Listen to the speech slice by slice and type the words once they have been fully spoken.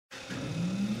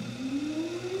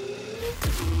Do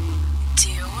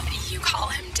you call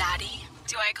him daddy?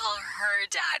 Do I call her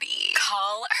daddy?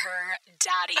 Call her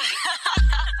daddy.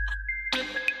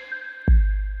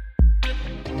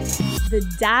 The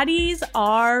daddies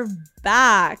are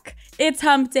back. It's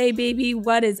hump day, baby.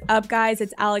 What is up, guys?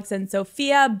 It's Alex and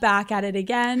Sophia back at it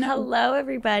again. Hello,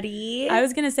 everybody. I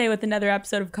was going to say with another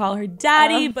episode of Call Her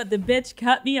Daddy, but the bitch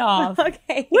cut me off.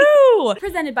 Okay. Woo!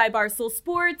 Presented by Barstool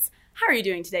Sports. How are you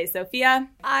doing today, Sophia?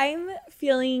 I'm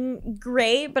feeling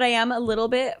great, but I am a little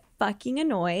bit fucking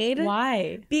annoyed.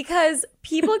 Why? Because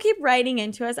people keep writing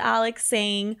into us, Alex,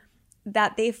 saying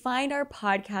that they find our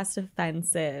podcast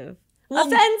offensive.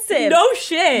 Offensive. No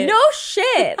shit. No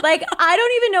shit. Like, I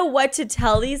don't even know what to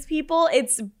tell these people.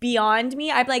 It's beyond me.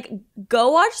 I'm like,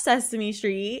 go watch Sesame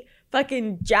Street.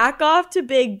 Fucking jack off to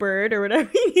Big Bird or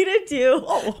whatever you need to do.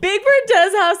 Oh. Big Bird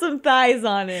does have some thighs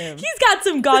on him. He's got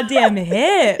some goddamn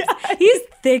hips. He's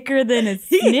thicker than a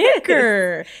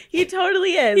snicker. He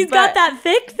totally is. He's got that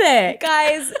thick.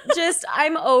 Guys, just,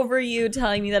 I'm over you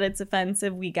telling me that it's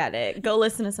offensive. We get it. Go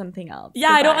listen to something else. Yeah,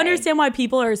 goodbye. I don't understand why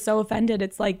people are so offended.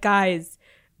 It's like, guys,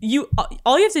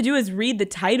 all you have to do is read the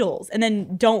titles and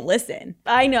then don't listen.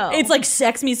 I know. It's like,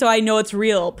 sex me so I know it's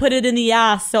real. Put it in the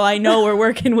ass so I know we're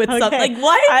working with something. Like,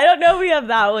 what? I don't know if we have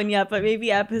that one yet, but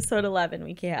maybe episode 11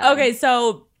 we can. Okay,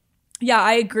 so yeah,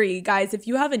 I agree. Guys, if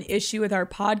you have an issue with our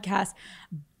podcast,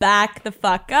 back the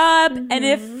fuck up. Mm-hmm. And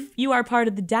if you are part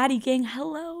of the daddy gang,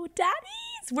 hello,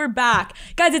 daddies. We're back.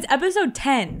 Guys, it's episode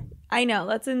 10. I know,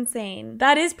 that's insane.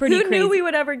 That is pretty crazy. Who knew we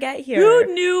would ever get here?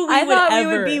 Who knew we would ever? I thought we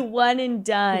would be one and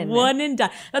done. One and done.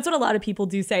 That's what a lot of people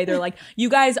do say. They're like, you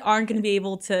guys aren't going to be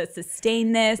able to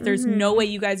sustain this. There's no way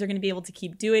you guys are going to be able to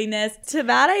keep doing this. To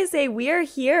that I say, we are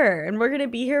here and we're going to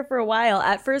be here for a while.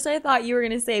 At first I thought you were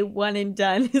going to say one and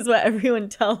done is what everyone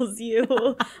tells you.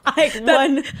 Like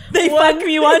they fuck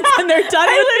me once and they're done.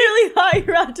 I literally thought you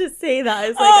were about to say that. I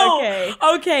was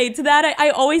like, okay. To that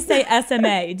I always say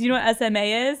SMA. Do you know what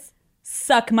SMA is?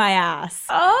 Suck my ass.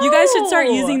 Oh. You guys should start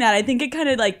using that. I think it kind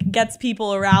of like gets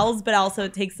people aroused, but also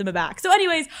it takes them aback. So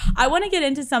anyways, I want to get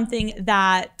into something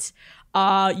that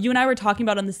you and I were talking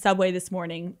about on the subway this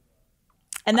morning.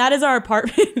 And that is our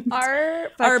apartment.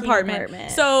 Our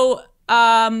apartment. So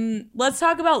let's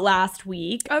talk about last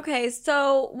week. Okay,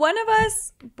 so one of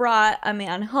us brought a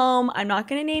man home. I'm not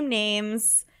going to name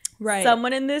names. Right.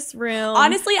 Someone in this room.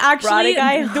 Honestly, actually,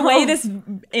 the way this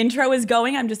intro is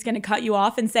going, I'm just going to cut you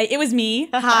off and say, it was me.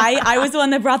 Hi. I was the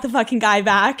one that brought the fucking guy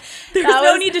back. There's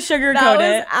no need to sugarcoat it. That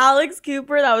was Alex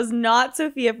Cooper. That was not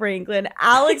Sophia Franklin.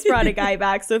 Alex brought a guy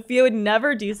back. Sophia would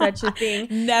never do such a thing.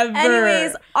 Never.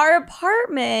 Anyways, our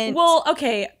apartment. Well,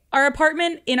 okay. Our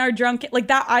apartment in our drunk, like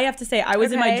that, I have to say, I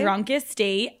was in my drunkest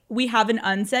state. We have an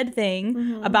unsaid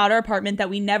thing about our apartment that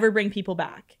we never bring people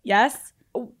back. Yes?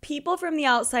 People from the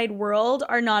outside world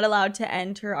are not allowed to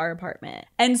enter our apartment.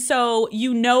 And so,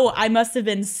 I must have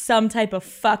been some type of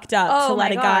fucked up to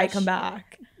let a guy come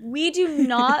back. We do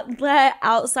not let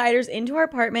outsiders into our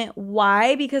apartment.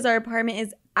 Why? Because our apartment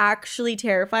is actually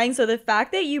terrifying. So the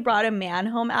fact that you brought a man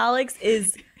home, Alex,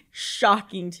 is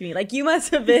shocking to me. Like, you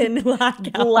must have been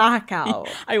blackout.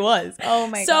 I was. Oh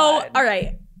my God. So, all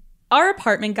right. Our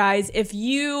apartment, guys, if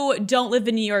you don't live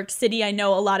in New York City, I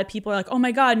know a lot of people are like, oh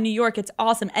my God, New York, it's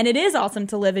awesome. And it is awesome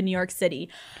to live in New York City.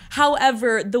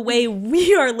 However, the way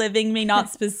we are living may not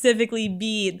specifically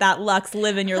be that luxe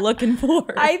living you're looking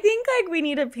for. I think like we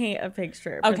need to paint a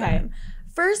picture for them.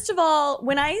 First of all,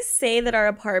 when I say that our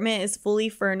apartment is fully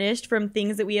furnished from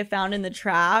things that we have found in the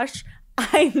trash,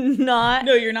 I'm not.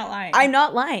 No, you're not lying. I'm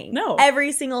not lying. No.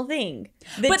 Every single thing.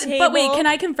 But wait, can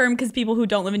I confirm, because people who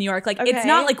don't live in New York, like, it's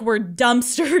not like we're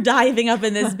dumpster diving up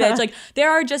in this bitch. Like, there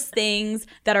are just things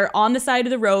that are on the side of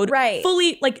the road. Right.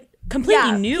 Fully, like,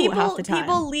 completely new half the time.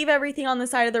 People leave everything on the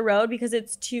side of the road because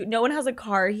it's no one has a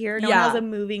car here. No one has a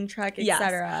moving truck,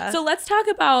 etc. So let's talk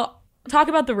about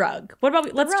the rug. What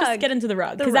about let's just get into the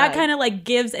rug, because that kind of like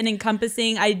gives an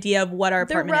encompassing idea of what our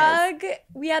apartment is. The rug,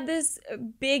 we had this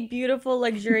big, beautiful,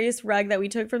 luxurious rug that we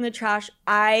took from the trash.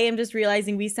 I am just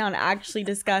realizing we sound actually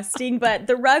disgusting, but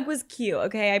the rug was cute,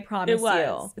 okay? I promise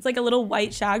you. It's like a little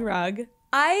white shag rug.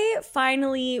 I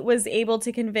finally was able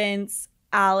to convince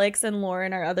Alex and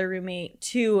Lauren, our other roommate,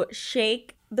 to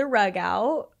shake the rug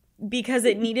out, because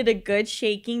it needed a good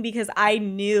shaking, because I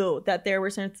knew that there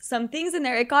were some things in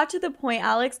there. It got to the point,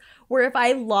 Alex, where if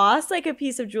I lost like a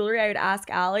piece of jewelry, I would ask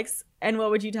Alex, and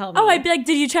what would you tell me? Oh, I'd be like,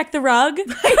 did you check the rug?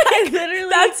 I literally.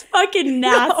 That's fucking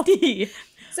nasty.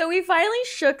 So we finally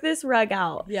shook this rug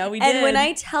out. Yeah, we did. And when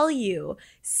I tell you,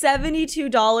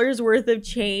 $72 worth of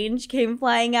change came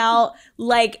flying out,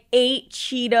 like 8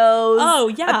 Cheetos.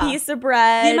 Oh, yeah. A piece of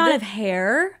bread. The amount of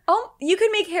hair. Oh, you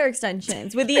could make hair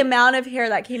extensions with the amount of hair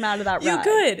that came out of that rug. You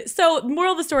could. So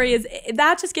moral of the story is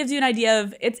that just gives you an idea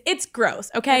of it's gross,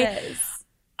 okay? It is.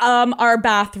 Our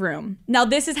bathroom. Now,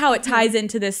 this is how it ties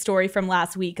into this story from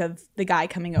last week of the guy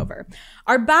coming over.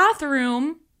 Our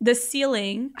bathroom, the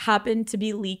ceiling happened to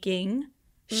be leaking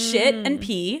shit and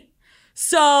pee.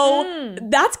 So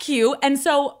that's cute. And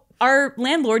so our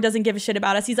landlord doesn't give a shit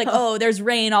about us. He's like, oh, there's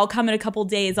rain. I'll come in a couple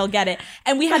days. I'll get it.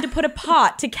 And we had to put a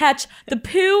pot to catch the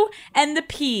poo and the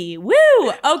pee.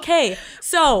 Woo! Okay.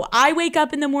 So I wake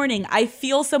up in the morning. I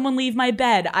feel someone leave my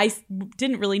bed. I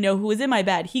didn't really know who was in my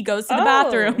bed. He goes to the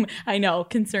bathroom. I know,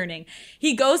 concerning.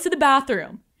 He goes to the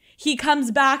bathroom. He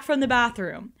comes back from the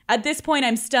bathroom. At this point,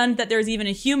 I'm stunned that there's even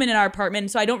a human in our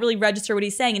apartment, so I don't really register what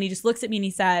he's saying. And he just looks at me and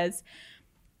he says,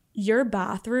 your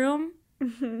bathroom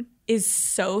is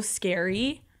so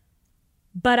scary,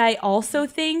 but I also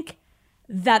think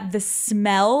that the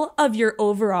smell of your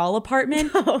overall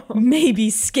apartment may be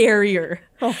scarier.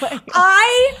 Oh my God.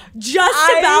 I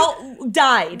about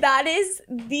died. That is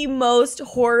the most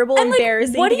horrible,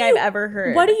 embarrassing thing I've ever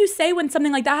heard. What do you say when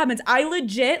something like that happens? I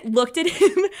legit looked at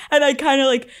him and I kind of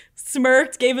like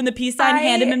smirked, gave him the peace sign,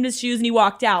 handed him his shoes, and he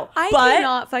walked out. I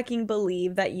cannot fucking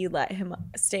believe that you let him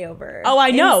stay over. Oh,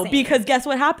 I know, because guess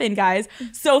what happened, guys?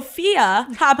 Sophia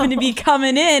happened to be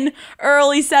coming in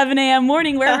early 7 a.m.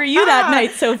 morning. Where were you that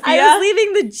night, Sophia? I was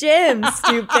leaving the gym,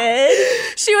 stupid.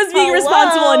 She was being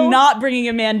responsible and not bringing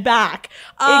a man back.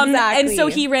 Exactly. And so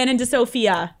he ran into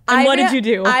Sophia. And what did you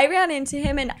do? I ran into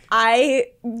him and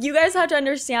you guys have to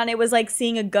understand, it was like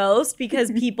seeing a ghost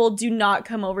because people do not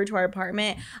come over to our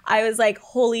apartment. I was like,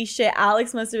 holy shit,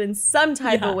 Alex must have been some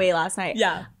type of way last night.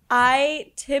 Yeah.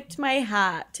 I tipped my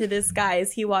hat to this guy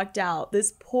as he walked out,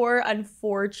 this poor,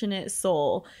 unfortunate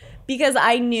soul, because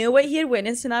I knew what he had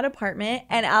witnessed in that apartment.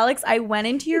 And Alex, I went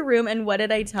into your room and what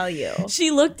did I tell you?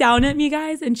 She looked down at me,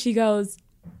 guys, and she goes,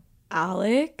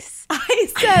 Alex? I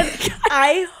said,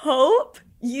 I hope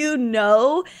you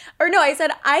know, or no, I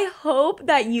said, I hope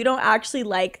that you don't actually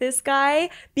like this guy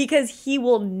because he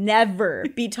will never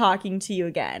be talking to you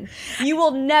again. You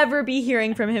will never be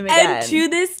hearing from him again. And to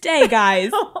this day,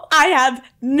 guys, I have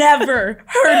never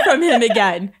heard from him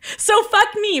again. So fuck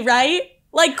me, right?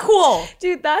 Like, cool.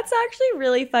 Dude, that's actually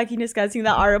really fucking disgusting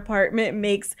that our apartment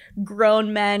makes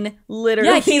grown men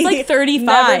literally he's like 35.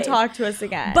 Never talk to us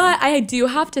again. But I do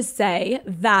have to say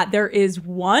that there is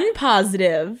one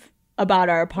positive about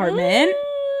our apartment.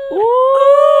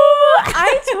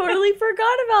 I totally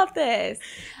forgot about this.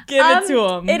 Give it to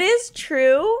him. It is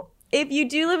true. If you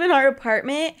do live in our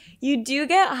apartment, you do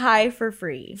get high for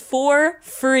free. For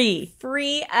free.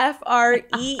 Free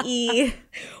FREE.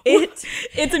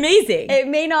 It's amazing. It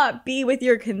may not be with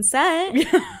your consent.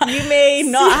 You may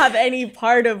not have any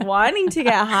part of wanting to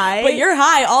get high. But you're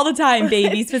high all the time,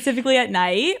 baby, specifically at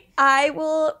night. I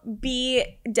will be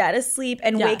dead asleep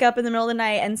and wake up in the middle of the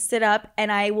night and sit up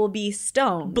and I will be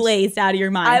stoned. Blazed out of your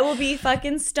mind. I will be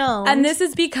fucking stoned. And this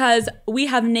is because we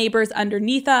have neighbors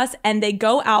underneath us and they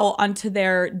go out onto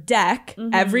their deck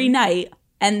every night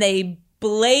and they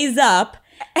blaze up.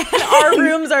 And our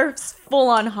rooms are full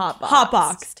on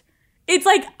hotboxed. It's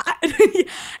like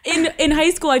in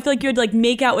high school, I feel like you would like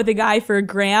make out with a guy for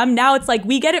 $1. Now it's like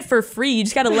we get it for free. You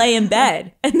just got to lay in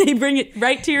bed and they bring it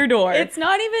right to your door. It's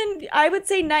not even, I would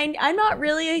say I'm not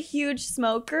really a huge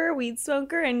weed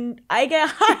smoker, and I get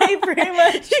high pretty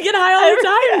much. You get high all the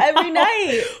time. Every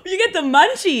night. You get the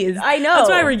munchies. I know. That's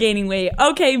why we're gaining weight.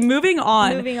 Okay, moving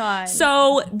on.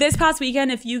 So this past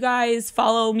weekend, if you guys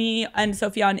follow me and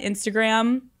Sophia on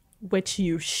Instagram, which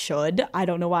you should. I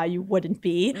don't know why you wouldn't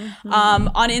be.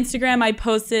 On Instagram, I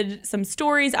posted some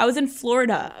stories. I was in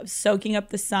Florida. I was soaking up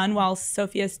the sun while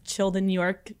Sophia's chilled in New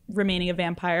York, remaining a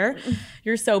vampire.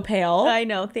 You're so pale. I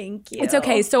know. Thank you. It's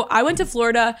okay. So I went to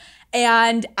Florida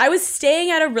and I was staying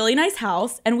at a really nice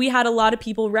house and we had a lot of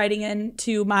people writing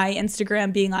into my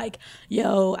Instagram being like,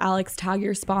 yo, Alex, tag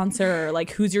your sponsor.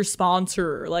 Like, who's your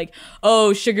sponsor? Like,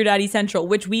 oh, Sugar Daddy Central,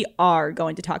 which we are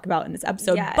going to talk about in this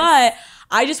episode. Yes. But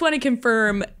I just want to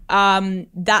confirm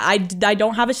that I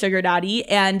don't have a sugar daddy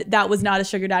and that was not a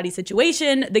sugar daddy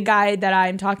situation. The guy that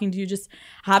I'm talking to just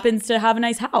happens to have a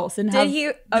nice house. And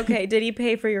did he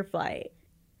pay for your flight?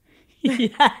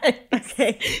 Yes.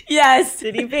 Okay. Yes.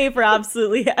 Did he pay for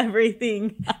absolutely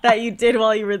everything that you did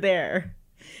while you were there?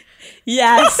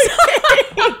 Yes.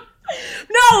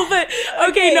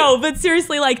 No, but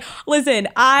seriously, like, listen,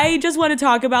 I just want to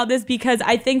talk about this because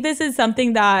I think this is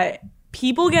something that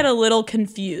people get a little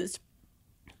confused.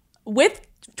 with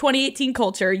 2018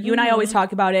 culture, you and I always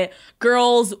talk about it.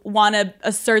 Girls want to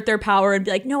assert their power and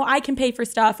be like, no, I can pay for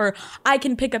stuff or I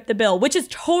can pick up the bill, which is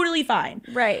totally fine.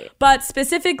 Right. But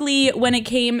specifically when it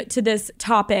came to this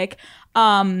topic,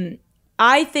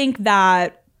 I think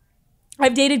that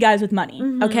I've dated guys with money,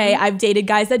 okay? I've dated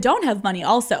guys that don't have money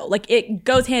also. Like, it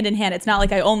goes hand in hand. It's not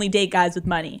like I only date guys with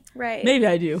money. Right. Maybe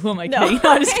I do. Who am I kidding? No,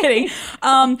 I'm just kidding.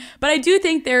 But I do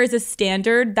think there is a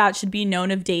standard that should be known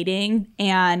of dating,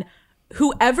 and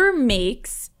whoever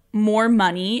makes more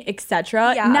money,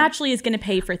 etc., naturally is going to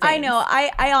pay for things. I know.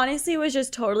 I honestly was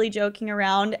just totally joking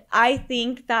around. I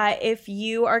think that if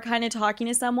you are kind of talking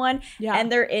to someone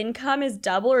and their income is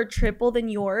double or triple than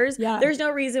yours, there's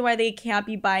no reason why they can't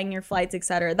be buying your flights,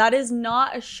 etc. That is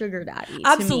not a sugar daddy.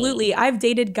 Absolutely. I've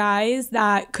dated guys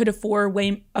that could afford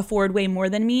way more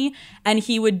than me, and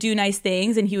he would do nice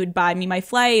things and he would buy me my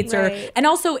flights, and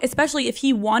also especially if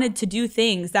he wanted to do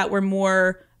things that were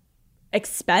more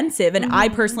expensive and I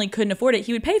personally couldn't afford it,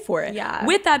 he would pay for it. Yeah.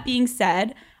 With that being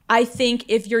said, I think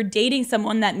if you're dating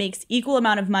someone that makes equal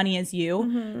amount of money as you,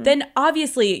 then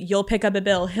obviously you'll pick up a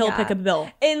bill, he'll pick up a bill.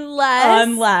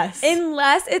 Unless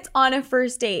it's on a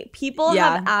first date. People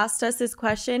have asked us this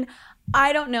question.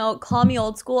 I don't know. Call me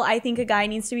old school. I think a guy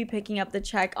needs to be picking up the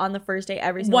check on the first date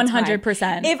every single time.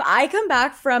 100%. If I come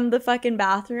back from the fucking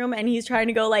bathroom and he's trying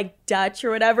to go like Dutch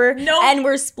or whatever, and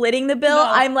we're splitting the bill,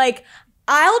 I'm like,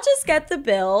 I'll just get the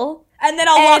bill. And then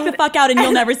I'll walk the fuck out and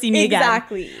you'll never see me again.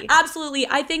 Exactly. Absolutely.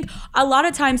 I think a lot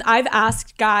of times I've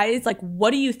asked guys, like,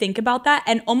 what do you think about that?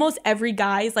 And almost every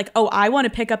guy is like, oh, I want to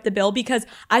pick up the bill, because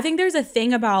I think there's a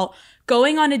thing about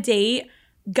going on a date.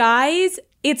 Guys,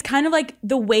 it's kind of like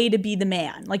the way to be the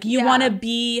man. Like, you want to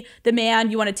be the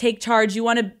man. You want to take charge. You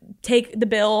want to take the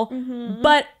bill.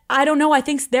 But I don't know. I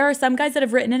think there are some guys that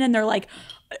have written in and they're like,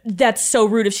 that's so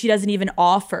rude if she doesn't even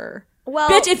offer. Well,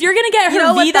 bitch, if you're gonna get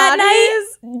her V that night,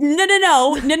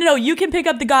 no, you can pick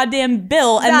up the goddamn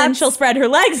bill and then she'll spread her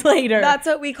legs later. That's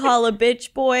what we call a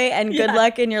bitch boy, and good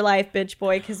luck in your life, bitch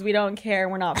boy, because we don't care.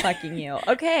 We're not fucking you.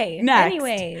 Okay. Next.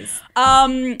 Anyways,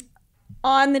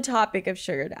 on the topic of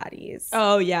sugar daddies.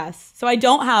 Oh yes. So I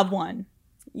don't have one.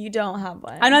 You don't have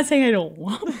one. I'm not saying I don't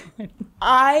want one.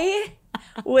 I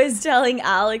was telling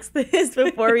Alex this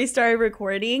before we started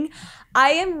recording.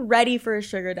 I am ready for a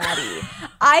sugar daddy.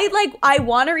 I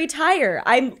want to retire.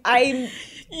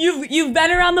 You've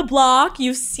been around the block.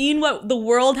 You've seen what the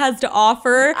world has to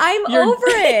offer. You're over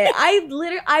it.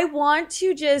 I want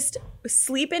to just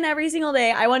sleep in every single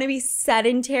day. I want to be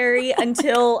sedentary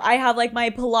until I have like my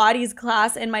Pilates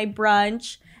class and my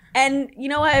brunch. And you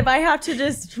know what? If I have to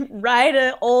just ride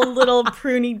an old little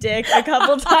pruny dick a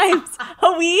couple times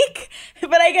a week,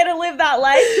 but I get to live that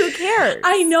life, who cares?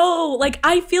 I know. Like,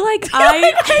 I feel like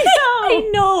I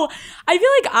know. I feel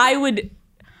like I would.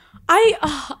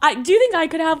 Do you think I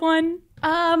could have one?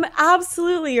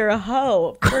 Absolutely. You're a hoe.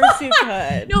 Of course you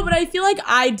could. No, but I feel like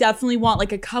I definitely want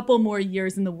like a couple more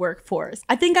years in the workforce.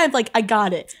 I think I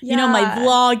got it. Yeah. You know, my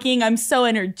vlogging, I'm so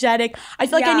energetic. I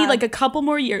feel like I need like a couple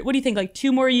more years. What do you think? Like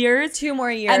 2 more years? 2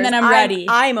 more years. And then I'm ready.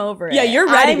 I'm over it. Yeah, you're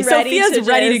ready. Sophia's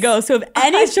ready to go. So if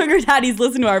any sugar sugar daddies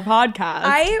listen to our podcast.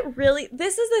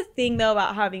 This is the thing though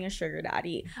about having a sugar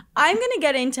daddy. I'm going to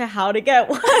get into how to get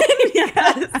one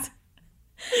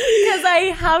because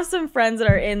I have some friends that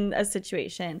are in a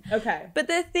situation. Okay. But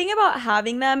the thing about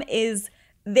having them is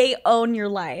they own your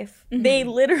life. They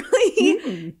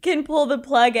literally can pull the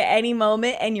plug at any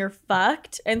moment and you're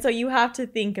fucked. And so you have to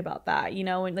think about that, you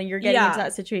know, when you're getting into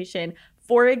that situation.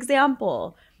 For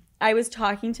example, I was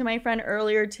talking to my friend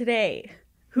earlier today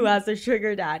who has a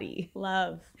sugar daddy.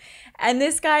 Love. And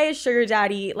this guy is sugar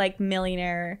daddy, like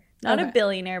millionaire. Not a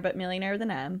billionaire, but millionaire with an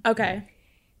M. Okay.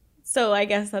 So I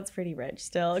guess that's pretty rich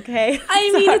still, okay?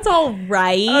 I mean, it's all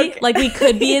right. Okay. Like, we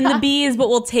could be in the B's, but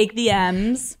we'll take the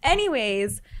M's.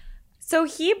 Anyways, so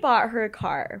he bought her a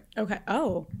car. Okay.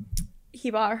 Oh. He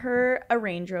bought her a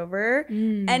Range Rover.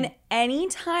 And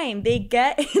anytime they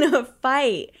get in a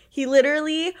fight, he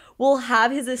literally will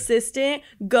have his assistant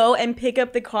go and pick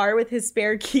up the car with his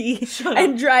spare key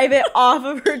and drive it off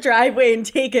of her driveway and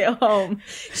take it home.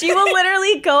 She will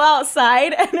literally go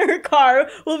outside and her car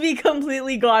will be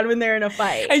completely gone when they're in a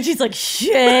fight. And she's like,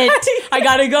 shit, I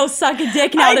gotta go suck a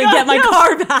dick now to get my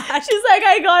car back. She's like,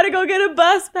 I gotta go get a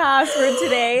bus pass for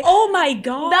today. Oh my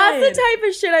God. That's the type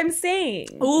of shit I'm saying.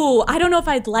 Ooh, I don't know if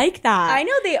I'd like that. I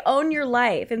know they own your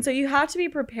life, and so you have to be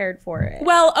prepared for it.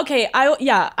 Well, okay,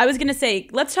 I was gonna say,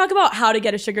 let's talk about how to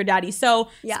get a sugar daddy. So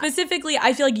specifically,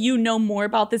 I feel like you know more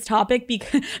about this topic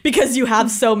because you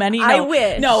have so many.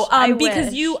 No, I wish.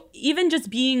 because even just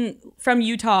being from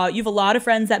Utah, you have a lot of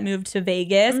friends that moved to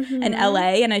Vegas and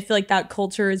LA, and I feel like that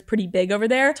culture is pretty big over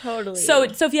there. Totally. So,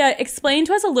 Sophia, explain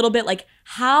to us a little bit, like,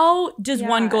 how does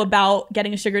one go about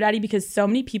getting a sugar daddy? Because so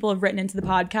many people have written into the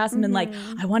podcast and been like,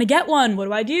 I want to get one. What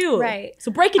do I do? Right.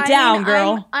 So break it down,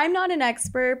 girl. I'm not an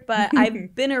expert, but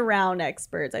I've been around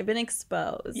experts. I've been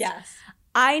exposed. Yes.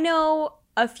 I know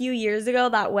a few years ago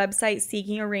that website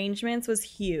Seeking Arrangements was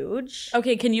huge.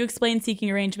 Okay, can you explain Seeking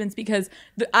Arrangements? Because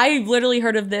I literally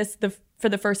heard of this for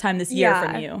the first time this year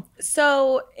from you.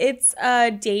 So it's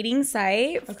a dating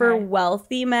site for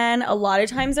wealthy men. A lot of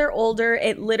times they're older.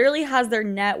 It literally has their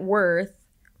net worth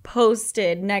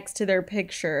posted next to their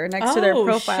picture, next to their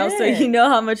profile, so you know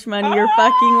how much money you're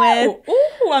fucking with.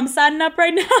 Ooh, I'm signing up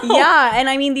right now. Yeah, and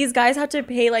I mean, these guys have to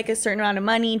pay like a certain amount of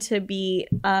money to be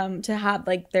to have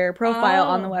like their profile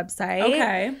on the website.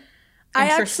 Okay. I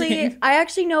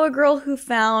actually know a girl who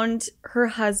found her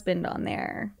husband on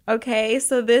there. Okay,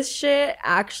 so this shit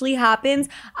actually happens.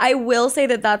 I will say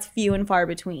that that's few and far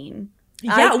between.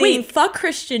 Yeah, wait, fuck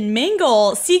Christian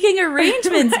Mingle. Seeking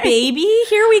Arrangements, baby.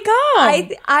 Here we go.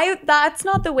 I that's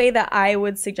not the way that I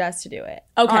would suggest to do it.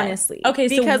 Okay. Honestly. Okay,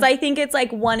 because I think it's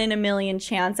like 1 in a million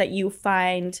chance that you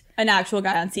find an actual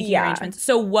guy on Seeking Arrangements.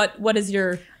 So what is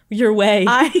your way?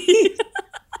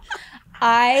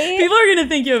 People are gonna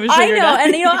think you have a sugar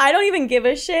daddy. And I don't even give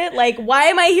a shit. Like, why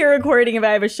am I here recording if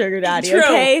I have a sugar daddy? True.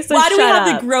 Okay, so why do we have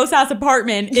up. the gross ass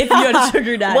apartment if you had a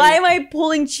sugar daddy? Why am I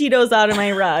pulling Cheetos out of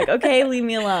my rug? Okay, leave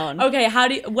me alone. Okay,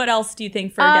 what else do you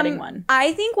think for getting one?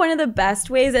 I think one of the best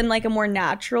ways and like a more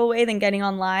natural way than getting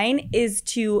online is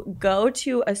to go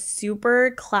to a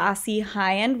super classy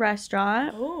high-end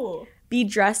restaurant. Ooh. Be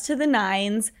dressed to the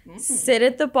nines, sit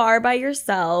at the bar by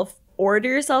yourself, order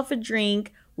yourself a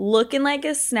drink, looking like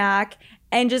a snack,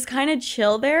 and just kind of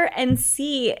chill there and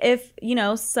see if,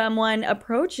 someone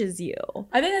approaches you.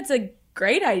 I think that's a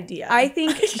great idea. I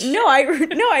think,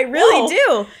 I really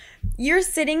do. You're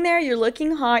sitting there, you're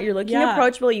looking hot, you're looking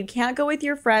approachable. You can't go with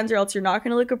your friends or else you're not going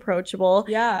to look approachable.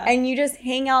 Yeah. And you just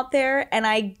hang out there, and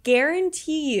I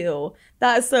guarantee you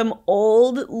that some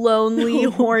old, lonely,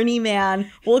 horny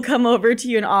man will come over to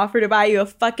you and offer to buy you a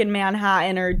fucking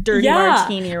Manhattan or dirty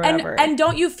martini or whatever. And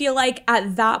don't you feel like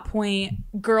at that point,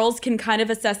 girls can kind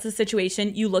of assess the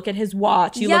situation? You look at his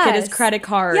watch, you look at his credit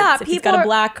cards, if he's got a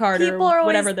black card or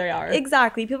whatever they are.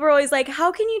 Exactly. People are always like,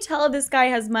 how can you tell this guy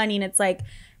has money? And it's like,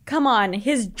 come on,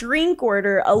 his drink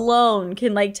order alone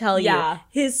can like tell you.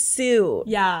 His suit.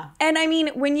 Yeah. And I mean,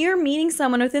 when you're meeting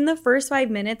someone, within the first 5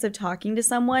 minutes of talking to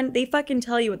someone, they fucking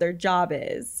tell you what their job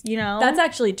is, That's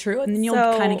actually true. And then you'll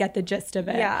kind of get the gist of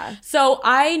it. Yeah. So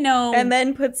I know. And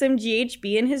then put some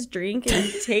GHB in his drink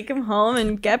and take him home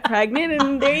and get pregnant.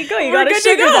 And there you go. You got a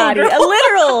sugar daddy. Girl.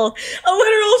 A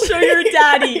literal sugar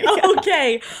daddy.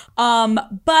 Okay.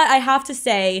 But I have to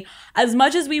say, as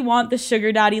much as we want the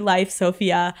sugar daddy life,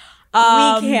 Sophia,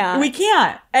 we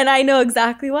can't. And I know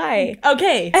exactly why.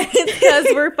 Okay. It's because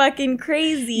we're fucking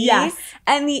crazy. Yes.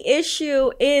 And the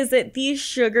issue is that these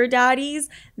sugar daddies,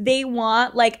 they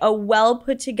want like a well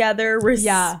put together,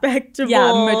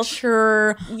 respectable,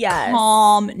 mature,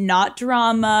 calm, not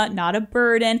drama, not a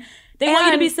burden. They want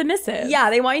you to be submissive. Yeah,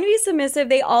 they want you to be submissive.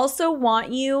 They also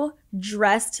want you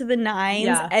dressed to the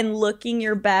nines and looking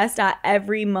your best at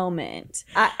every moment,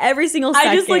 at every single second.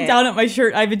 I just looked down at my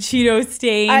shirt. I have a Cheeto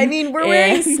stain. I mean, we're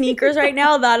wearing sneakers right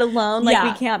now. That alone, we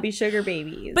can't be sugar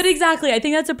babies. But exactly, I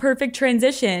think that's a perfect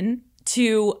transition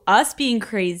to us being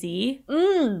crazy.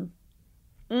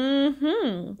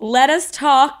 Let us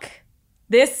talk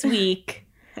this week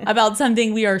about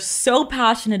something we are so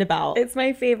passionate about. It's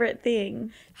my favorite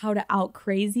thing. How to out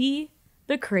crazy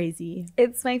the crazy.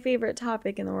 It's my favorite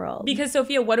topic in the world. Because,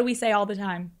 Sophia, what do we say all the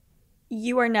time?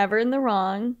 You are never in the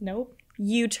wrong. Nope.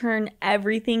 You turn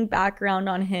everything back around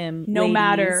on him. No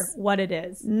matter what it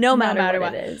is. No matter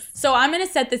what it is. So I'm going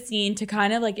to set the scene to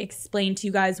kind of like explain to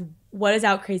you guys what does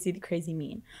out crazy the crazy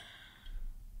mean.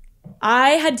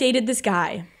 I had dated this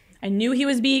guy. I knew he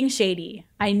was being shady.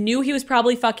 I knew he was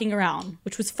probably fucking around,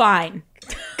 which was fine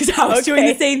because I was doing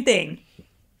the same thing.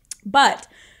 But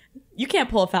you can't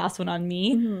pull a fast one on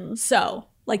me. Mm-hmm. So,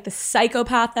 like the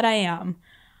psychopath that I am,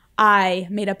 I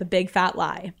made up a big fat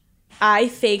lie. I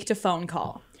faked a phone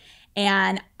call.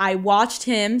 And I watched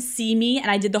him see me, and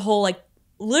I did the whole, like,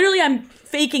 literally I'm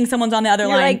faking someone's on the other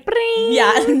line. Like, bring.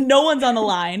 Yeah, no one's on the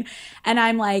line. And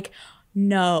I'm like,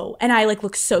 no. And I, like,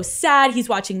 look so sad. He's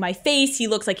watching my face. He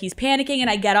looks like he's panicking. And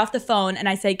I get off the phone, and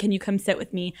I say, can you come sit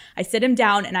with me? I sit him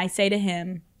down, and I say to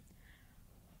him,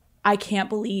 I can't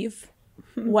believe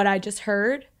what I just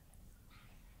heard.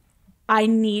 I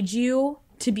need you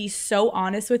to be so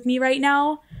honest with me right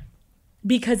now.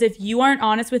 because if you aren't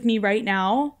honest with me right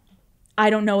now, I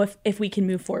don't know if we can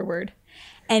move forward.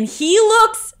 And he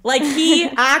looks like he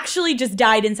actually just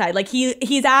died inside. Like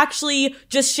he's actually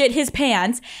just shit his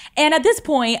pants. And at this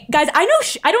point, guys, I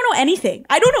don't know anything.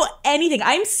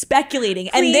 I'm speculating.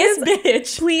 And this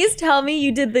bitch. Please tell me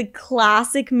you did the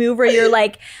classic move where you're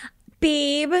like,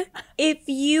 babe, if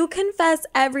you confess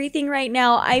everything right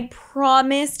now, I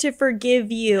promise to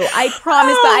forgive you. I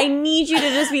promise, but I need you to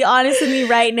just be honest with me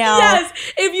right now. Yes,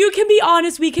 if you can be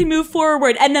honest, we can move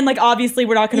forward. And then, like, obviously,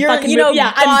 we're not going to fucking move.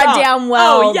 Yeah, goddamn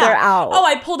well, they're out. Oh,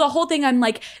 I pulled a whole thing. I'm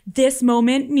like, this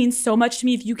moment means so much to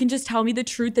me. If you can just tell me the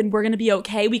truth, then we're going to be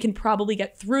okay. We can probably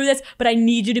get through this, but I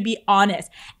need you to be honest.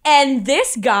 And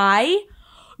this guy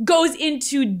goes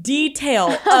into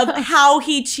detail of how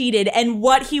he cheated and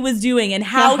what he was doing and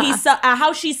how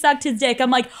how she sucked his dick.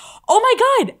 I'm like, oh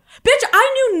my God, bitch,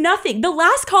 I knew nothing. The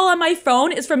last call on my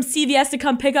phone is from CVS to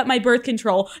come pick up my birth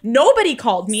control. Nobody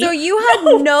called me. So you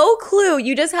had no clue.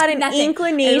 You just had an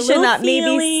inclination that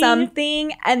maybe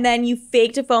something, and then you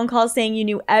faked a phone call saying you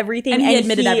knew everything. And he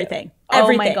admitted everything.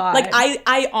 Oh my God. Like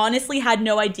I honestly had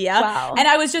no idea. Wow. And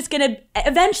I was just going to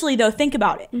eventually though, think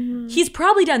about it. Mm-hmm. He's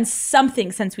probably done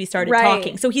something since we started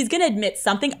talking. So he's going to admit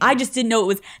something. I just didn't know it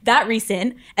was that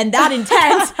recent and that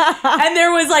intense. And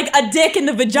there was like a dick in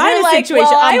the vagina situation.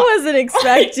 Well, I wasn't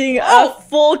expecting a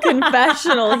full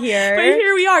confessional here. But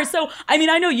here we are. So, I mean,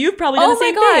 I know you've probably done the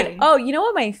same thing. Oh, you know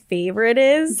what my favorite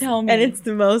is? Tell me. And it's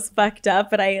the most fucked up,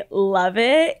 but I love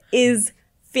it, is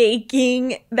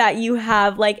faking that you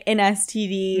have like an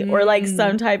STD or like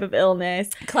some type of illness.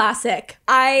 Classic.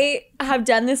 I have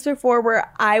done this before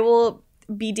where I will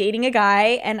be dating a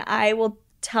guy and I will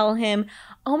tell him,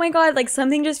 oh my God, like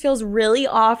something just feels really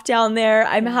off down there.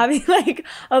 I'm having like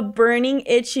a burning,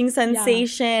 itching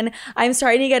sensation. Yeah. I'm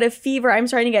starting to get a fever. I'm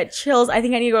starting to get chills. I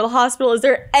think I need to go to the hospital. Is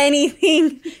there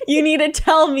anything you need to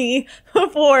tell me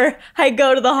before I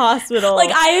go to the hospital?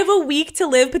 Like I have a week to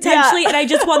live potentially and I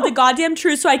just want the goddamn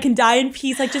truth so I can die in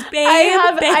peace. Like just babe.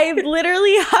 I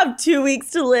literally have 2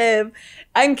 weeks to live.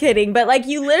 I'm kidding, but like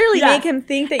you literally make him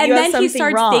think that you have something wrong. And then he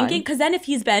starts thinking, because then if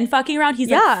he's been fucking around, he's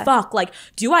like, fuck, like,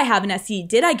 do I have an STD?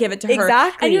 Did I give it to her?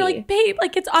 Exactly. And you're like, babe,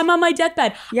 like I'm on my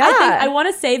deathbed. Yeah. I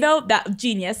want to say though, that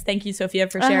genius. Thank you, Sophia,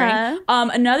 for sharing.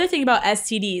 Another thing about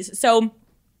STDs. So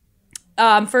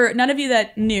for none of you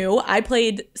that knew, I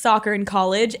played soccer in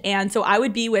college. And so I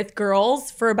would be with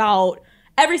girls for about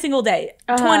every single day,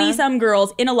 20-some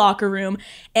girls in a locker room,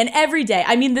 and every day.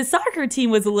 I mean, the soccer team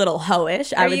was a little hoish, I would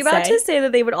say. Are you about to say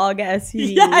that they would all get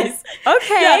STDs? Yes.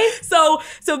 Okay. Yeah.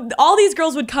 So all these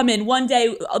girls would come in one day,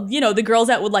 the girls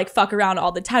that would like fuck around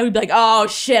all the time would be like, oh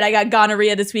shit, I got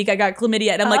gonorrhea this week, I got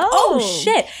chlamydia. And I'm like, oh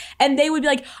shit. And they would be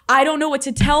like, I don't know what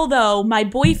to tell though my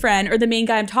boyfriend or the main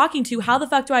guy I'm talking to. How the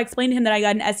fuck do I explain to him that I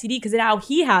got an STD? Because now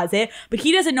he has it, but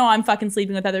he doesn't know I'm fucking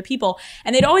sleeping with other people.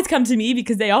 And they'd always come to me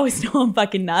because they always know I'm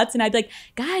fucking nuts. And I'd be like,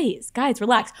 guys,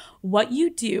 relax. What you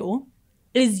do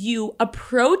is you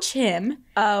approach him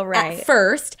at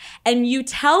first and you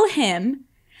tell him,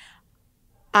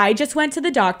 I just went to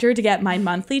the doctor to get my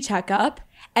monthly checkup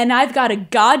and I've got a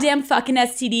goddamn fucking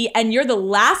STD and you're the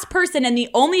last person and the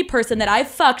only person that I've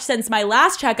fucked since my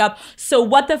last checkup. So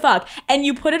what the fuck? And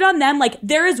you put it on them like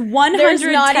there is 110% There's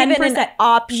not even an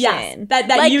option. Yes, that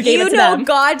like, you gave it to them. You know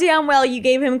goddamn well you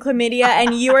gave him chlamydia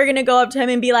and you are going to go up to him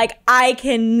and be like, I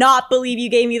cannot believe you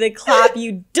gave me the clap,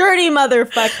 you dirty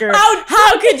motherfucker.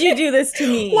 How could you do this to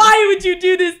me? Why would you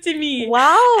do this to me?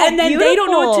 Wow. And then they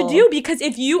don't know what to do because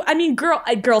if you, I mean,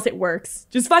 girls, it works.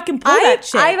 Just fucking pull that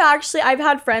shit. I've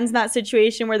had friends in that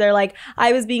situation where they're like,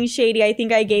 I was being shady, I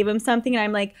think I gave him something, and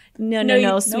I'm like,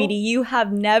 no, sweetie, you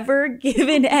have never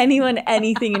given anyone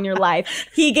anything in your life.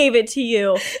 He gave it to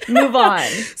you. Move on.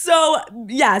 So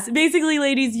yes, basically,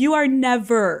 ladies, you are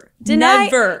never in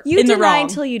the wrong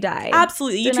until you die.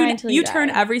 Absolutely. You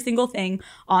turn every single thing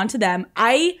onto them.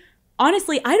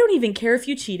 Honestly, I don't even care if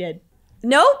you cheated.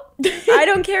 Nope. I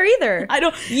don't care either.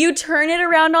 You turn it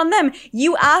around on them.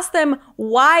 You ask them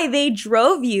why they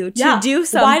drove you to do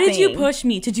something. Why did you push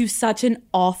me to do such an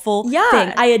awful thing?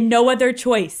 I had no other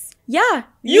choice. Yeah.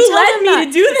 You led me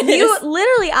to do this. You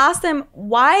literally asked them,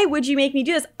 why would you make me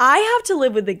do this? I have to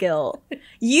live with the guilt.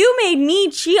 You made me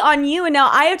cheat on you and now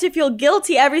I have to feel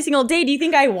guilty every single day. Do you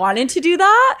think I wanted to do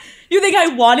that? You think I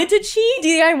wanted to cheat? Do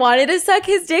you think I wanted to suck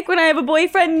his dick when I have a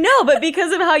boyfriend? No, but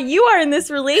because of how you are in this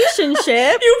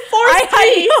relationship, you forced me. I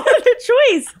had no other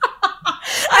choice.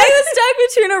 I was stuck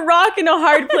between a rock and a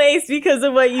hard place because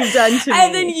of what you've done to me.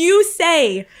 And then you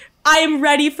say, I am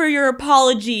ready for your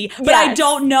apology, but I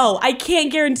don't know. I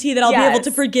can't guarantee that I'll be able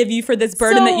to forgive you for this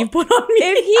burden that you've put on me.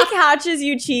 If he catches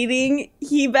you cheating,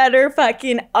 he better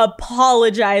fucking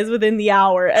apologize within the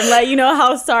hour and let you know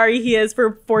how sorry he is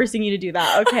for forcing you to do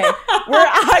that. Okay. We're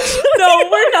actually... No,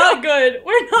 we're not good.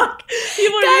 We're not.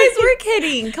 Guys, we're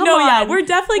kidding. Come on. Yeah, we're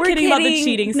definitely kidding about the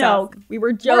cheating stuff. No, we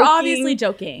were joking. We're obviously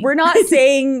joking. We're not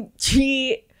saying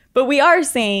cheat. But we are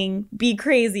saying be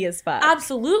crazy as fuck.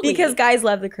 Absolutely. Because guys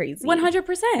love the crazy.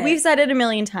 100%. We've said it a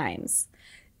million times.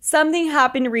 Something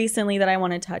happened recently that I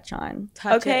want to touch on.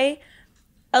 Okay?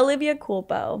 Olivia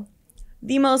Culpo,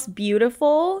 the most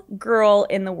beautiful girl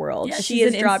in the world. Yeah, she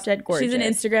is drop dead gorgeous. She's an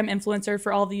Instagram influencer.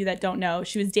 For all of you that don't know,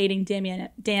 she was dating Danny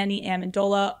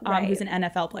Amendola, who's an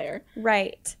NFL player.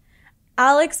 Right.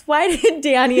 Alex, why did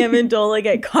Danny Amendola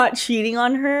get caught cheating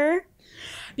on her?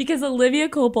 Because Olivia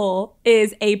Culpo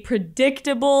is a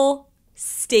predictable,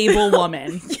 stable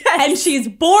woman. Yes. And she's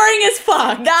boring as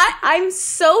fuck. I'm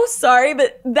so sorry,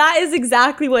 but that is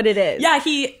exactly what it is. Yeah,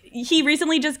 he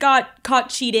recently just got caught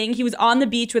cheating. He was on the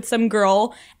beach with some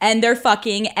girl and they're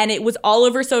fucking and it was all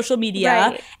over social media.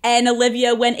 Right. And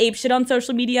Olivia went apeshit on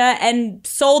social media and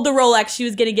sold the Rolex she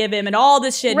was going to give him and all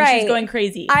this shit. Right. And she's going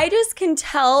crazy. I just can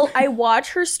tell. I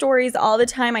watch her stories all the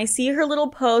time. I see her little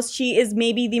posts. She is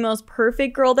maybe the most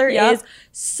perfect girl there is.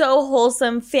 So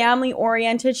wholesome, family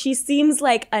oriented. She seems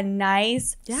like a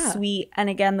nice, sweet, and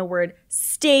again the word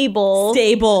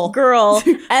stable girl.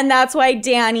 And that's why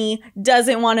Danny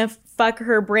doesn't want to fuck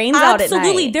her brains out at night.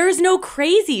 Absolutely. There is no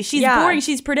crazy. She's boring.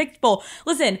 She's predictable.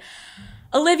 Listen,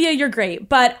 Olivia, you're great.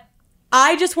 But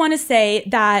I just want to say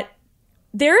that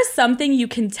there is something you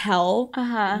can tell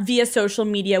via social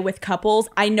media with couples.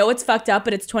 I know it's fucked up,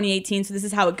 but it's 2018, so this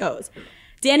is how it goes.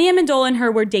 Danny Amendola and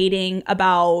her were dating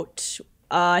about,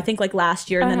 I think like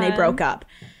last year, and then they broke up.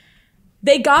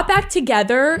 They got back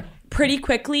together pretty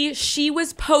quickly. She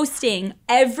was posting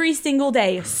every single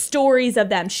day stories of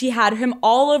them. She had him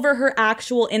all over her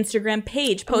actual Instagram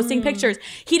page posting pictures.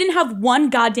 He didn't have one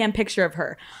goddamn picture of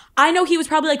her. I know he was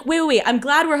probably like, wait, I'm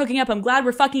glad we're hooking up. I'm glad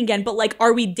we're fucking again. But like,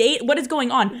 are we date? What is going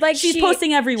on? Like, she's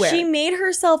posting everywhere. She made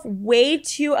herself way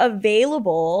too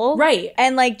available. Right.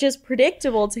 And like just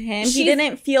predictable to him. He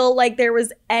didn't feel like there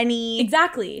was any.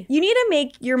 Exactly. You need to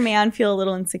make your man feel a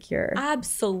little insecure.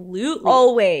 Absolutely.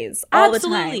 Always. All the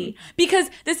time. Because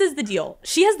this is the deal.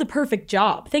 She has the perfect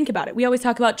job. Think about it. We always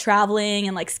talk about traveling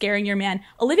and like scaring your man.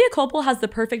 Olivia Culpo has the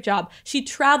perfect job. She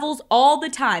travels all the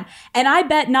time. And I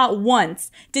bet not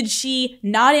once did she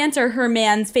not answer her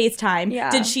man's FaceTime?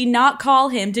 Yeah. Did she not call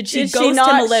him? Did she ghost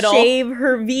him a little? Shave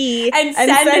her V and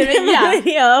send him a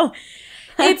video?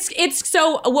 It's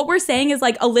so what we're saying is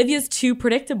like Olivia's too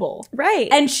predictable. Right.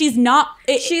 And she's not.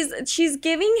 She's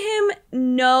giving him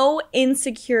no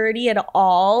insecurity at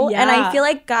all. Yeah. And I feel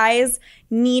like guys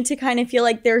need to kind of feel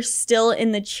like they're still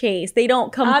in the chase. They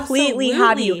don't completely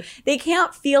have you. They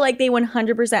can't feel like they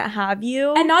 100% have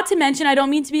you. And not to mention, I don't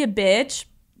mean to be a bitch,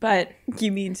 but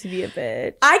you mean to be a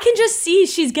bitch. I can just see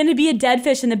she's going to be a dead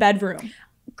fish in the bedroom.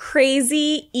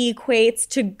 Crazy equates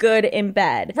to good in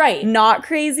bed. Right. Not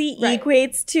crazy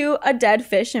equates to a dead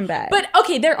fish in bed. But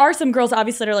okay, there are some girls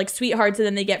obviously that are like sweethearts and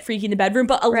then they get freaky in the bedroom.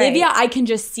 But Olivia, I can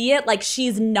just see it. Like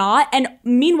she's not. And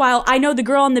meanwhile, I know the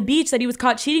girl on the beach that he was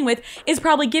caught cheating with is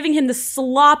probably giving him the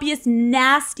sloppiest,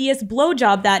 nastiest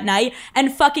blowjob that night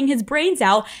and fucking his brains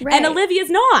out. Right. And Olivia's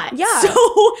not. Yeah.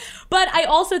 So, but I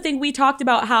also think we talked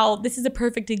about how this is a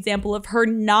perfect example of her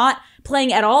not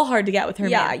playing at all hard to get with her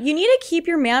man. Yeah, you need to keep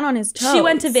your man on his toes. She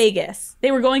went to Vegas.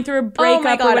 They were going through a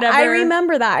breakup or whatever. I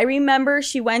remember that. I remember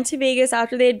she went to Vegas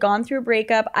after they had gone through a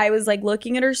breakup. I was like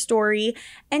looking at her story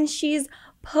and she's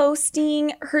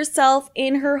posting herself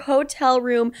in her hotel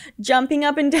room, jumping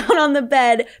up and down on the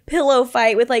bed, pillow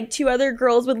fight with like two other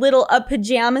girls with a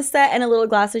pajama set and a little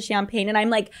glass of champagne. And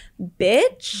I'm like,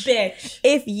 bitch,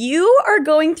 if you are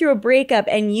going through a breakup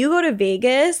and you go to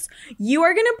Vegas, you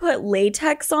are going to put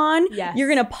latex on. Yes. You're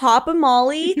going to pop a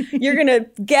Molly. You're going to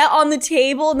get on the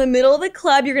table in the middle of the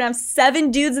club. You're going to have 7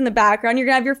 dudes in the background. You're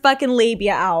going to have your fucking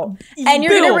labia out. And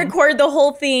you're going to record the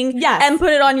whole thing and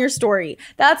put it on your story.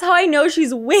 That's how I know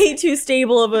she's way too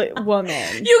stable of a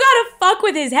woman. You gotta fuck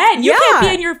with his head. You can't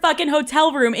be in your fucking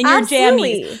hotel room in your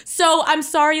jammies. So I'm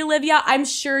sorry, Olivia. I'm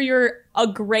sure you're a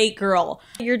great girl.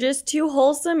 You're just too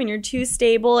wholesome and you're too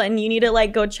stable and you need to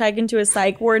like go check into a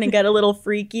psych ward and get a little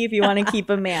freaky if you want to keep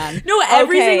a man. No,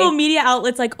 every single media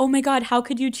outlet's like, oh my God, how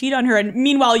could you cheat on her? And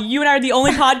meanwhile, you and I are the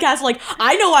only podcast like,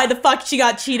 I know why the fuck she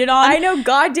got cheated on. I know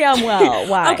goddamn well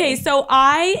why. Okay, so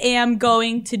I am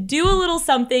going to do a little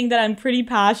something that I'm pretty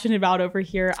passionate about over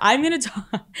here. I'm going to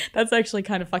talk. That's actually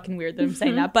kind of fucking weird that I'm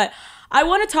saying that. But I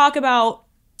want to talk about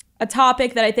a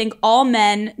topic that I think all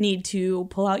men need to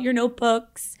pull out your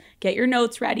notebooks, get your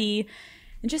notes ready,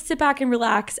 and just sit back and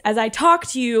relax as I talk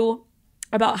to you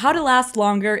about how to last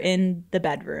longer in the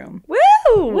bedroom. Woo!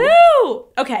 Woo!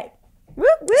 Okay. Woo!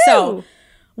 Woo! So,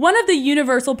 one of the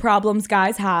universal problems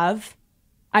guys have,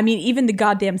 I mean, even the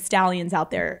goddamn stallions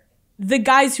out there, the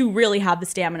guys who really have the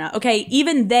stamina, okay,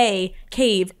 even they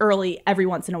cave early every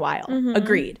once in a while.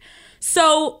 Agreed.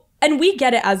 So, and we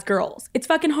get it as girls. It's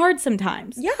fucking hard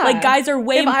sometimes. Yeah. Like, guys are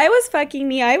way... If I was fucking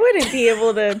me, I wouldn't be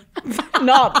able to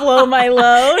not blow my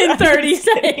load in 30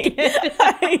 seconds.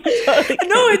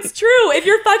 No, it's true. If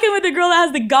you're fucking with a girl that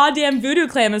has the goddamn voodoo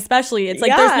clam especially, it's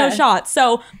like there's no shot.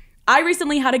 So I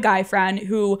recently had a guy friend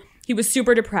who, he was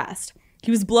super depressed.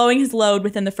 He was blowing his load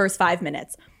within the first 5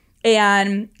 minutes.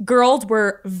 And girls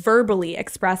were verbally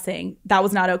expressing that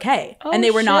was not okay. And they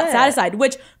were not satisfied,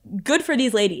 which good for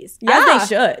these ladies, as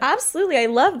they should. Absolutely. I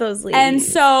love those ladies. And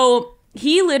so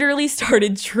he literally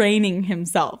started training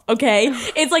himself, okay?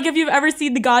 It's like if you've ever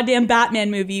seen the goddamn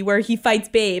Batman movie where he fights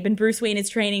Babe and Bruce Wayne is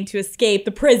training to escape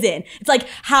the prison. It's like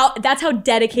that's how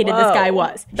dedicated this guy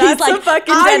was. That's He's like,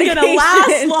 fucking I'm gonna dedication.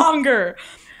 last longer.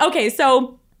 Okay,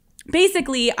 so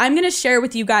basically, I'm going to share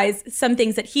with you guys some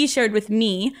things that he shared with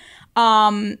me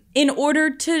in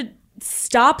order to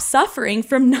stop suffering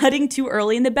from nutting too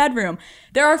early in the bedroom.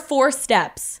 There are 4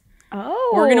 steps.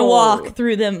 Oh. We're going to walk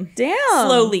through them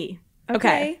slowly.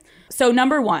 Okay. So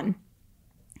number 1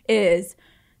 is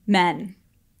men.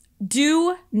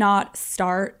 Do not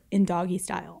start in doggy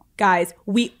style. Guys,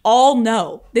 we all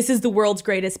know this is the world's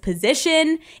greatest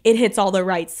position. It hits all the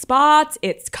right spots.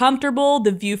 It's comfortable.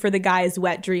 The view for the guy is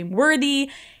wet dream worthy.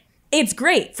 It's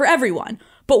great for everyone.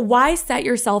 But why set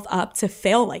yourself up to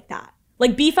fail like that?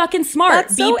 Like, be fucking smart.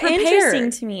 That's be so prepared.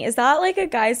 interesting to me. Is that like a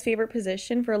guy's favorite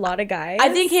position for a lot of guys? I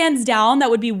think hands down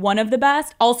that would be one of the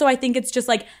best. Also, I think it's just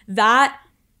like that.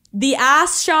 The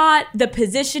ass shot, the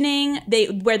positioning,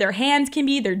 where their hands can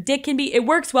be, their dick can be, it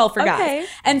works well for guys.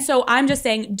 And so I'm just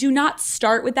saying, do not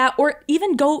start with that or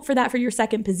even go for that for your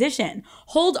second position.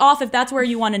 Hold off if that's where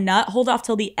you want to nut. Hold off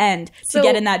till the end to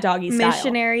get in that doggy style.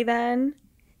 Missionary then?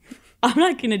 I'm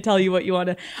not going to tell you what you want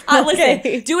to.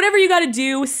 Listen, do whatever you got to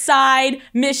do. Side,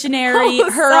 missionary,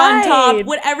 her on top,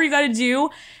 whatever you got to do.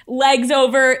 Legs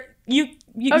over.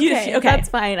 Okay, that's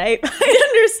fine. I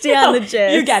understand the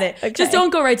gist. You get it. Okay. Just don't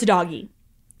go right to doggy.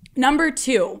 Number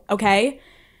 2, okay?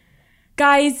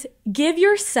 Guys, give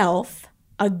yourself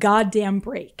a goddamn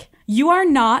break. You are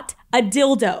not a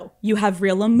dildo. You have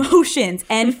real emotions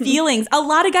and feelings. A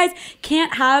lot of guys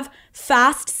can't have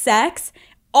fast sex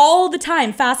all the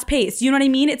time, fast paced. You know what I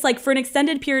mean? It's like for an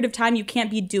extended period of time, you can't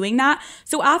be doing that.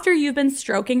 So after you've been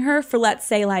stroking her for, let's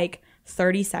say, like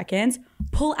 30 seconds,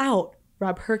 pull out.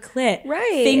 Rub her clit,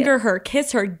 finger her,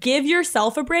 kiss her, give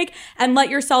yourself a break and let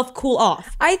yourself cool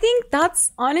off. I think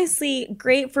that's honestly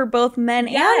great for both men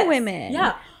and women.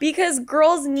 Yeah. Because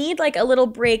girls need like a little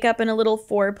breakup and a little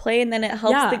foreplay and then it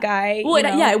helps the guy. Well,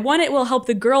 it will help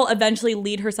the girl eventually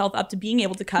lead herself up to being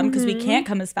able to come because we can't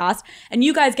come as fast. And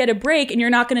you guys get a break and you're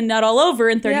not going to nut all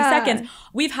over in 30 seconds.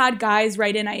 We've had guys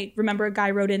write in. I remember a guy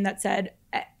wrote in that said,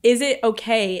 is it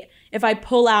okay if I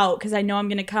pull out because I know I'm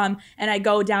going to come and I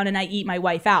go down and I eat my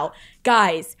wife out?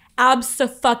 Guys,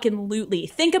 abso-fucking-lutely.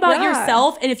 Think about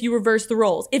yourself and if you reverse the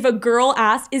roles. If a girl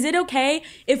asks, is it okay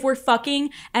if we're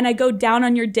fucking and I go down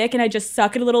on your dick and I just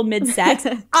suck it a little mid-sex?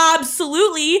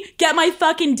 Absolutely. Get my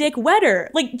fucking dick wetter.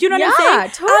 Like, do you know what I'm saying? Yeah,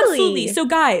 totally. Absolutely. So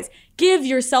guys, give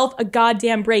yourself a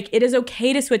goddamn break. It is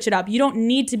okay to switch it up. You don't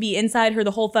need to be inside her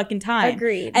the whole fucking time.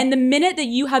 Agreed. And the minute that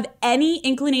you have any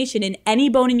inclination in any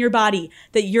bone in your body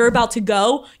that you're about to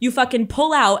go, you fucking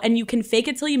pull out and you can fake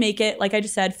it till you make it. Like I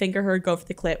just said, finger her, go for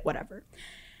the clit, whatever.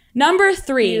 Number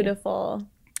 3. Beautiful.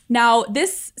 Now,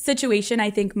 this situation I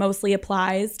think mostly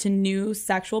applies to new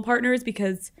sexual partners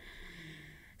because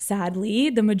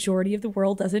sadly, the majority of the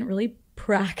world doesn't really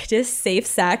practice safe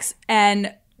sex,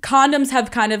 and condoms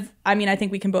have kind of, I mean, I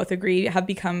think we can both agree, have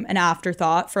become an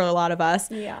afterthought for a lot of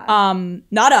us. Yeah.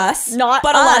 Not us,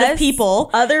 but a lot of people.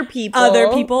 Other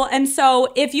people. And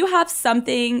so if you have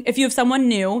someone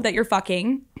new that you're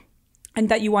fucking and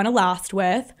that you want to last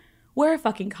with, wear a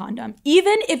fucking condom.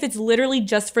 Even if it's literally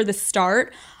just for the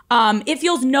start. It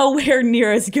feels nowhere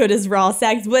near as good as raw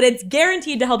sex, but it's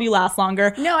guaranteed to help you last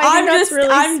longer. No, I think that's really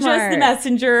smart. I'm just the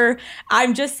messenger.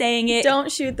 I'm just saying it. Don't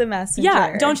shoot the messenger.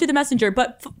 Yeah, don't shoot the messenger,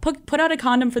 but put out a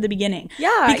condom for the beginning.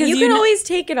 Yeah, because you can always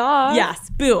take it off. Yes,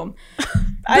 boom.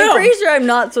 I'm pretty sure I'm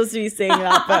not supposed to be saying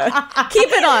that, but keep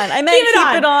it on. I meant keep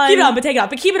it on. Keep it on, but take it off,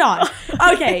 but keep it on.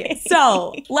 Okay,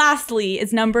 so lastly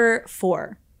is number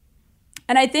 4.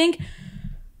 And I think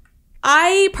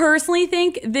I personally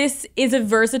think this is a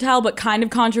versatile but kind of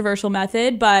controversial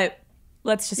method, but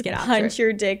let's just get after it. Punch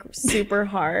your dick super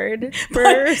hard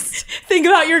first. Think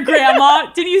about your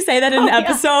grandma. Didn't you say that in an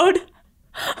episode?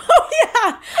 Oh,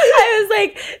 yeah. I was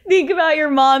like, think about your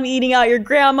mom eating out your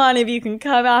grandma, and if you can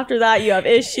come after that, you have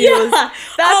issues. Yeah.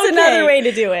 That's another way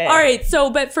to do it. All right. So,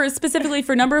 but specifically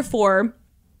for number 4,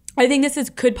 I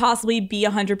think could possibly be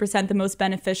 100% the most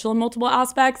beneficial in multiple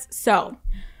aspects. So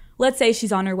let's say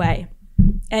she's on her way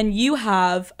and you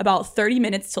have about 30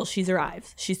 minutes till she's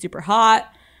arrived. She's super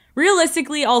hot.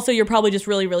 Realistically, also, you're probably just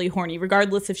really, really horny,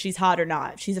 regardless if she's hot or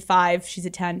not. If she's a 5, she's a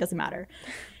 10, doesn't matter.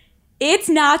 It's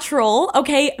natural,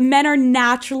 okay? Men are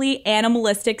naturally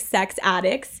animalistic sex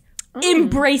addicts.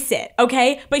 Embrace it,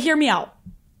 okay? But hear me out.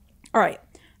 All right.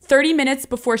 30 minutes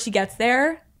before she gets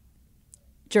there,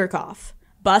 jerk off.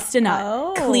 Bust a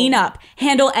nut. Clean up.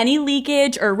 Handle any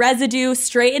leakage or residue.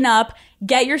 Straighten up.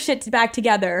 Get your shit back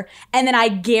together. And then I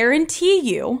guarantee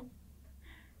you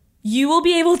will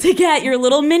be able to get your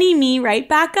little mini me right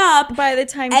back up by the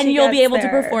time and you'll be able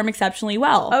there. to perform exceptionally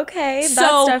well. Okay, that's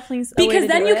definitely a because way to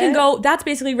then do you it. can go. That's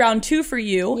basically round 2 for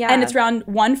you, and it's round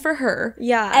 1 for her.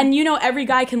 Yeah, and every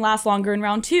guy can last longer in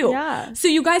round 2. Yeah, so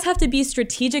you guys have to be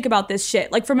strategic about this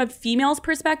shit. Like from a female's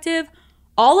perspective,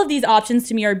 all of these options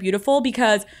to me are beautiful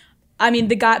because. I mean,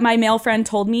 my male friend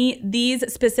told me these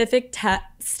specific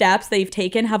steps they've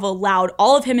taken have allowed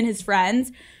all of him and his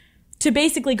friends to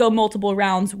basically go multiple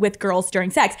rounds with girls during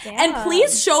sex. Damn. And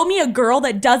please show me a girl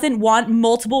that doesn't want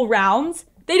multiple rounds.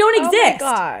 They don't exist. Oh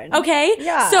my God. Okay?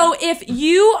 Yeah. So if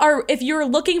you're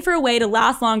looking for a way to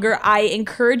last longer, I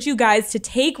encourage you guys to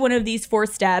take one of these 4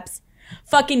 steps,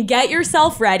 fucking get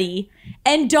yourself ready,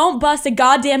 and don't bust a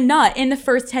goddamn nut in the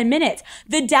first 10 minutes.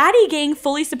 The Daddy Gang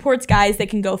fully supports guys that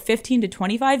can go 15 to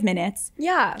 25 minutes.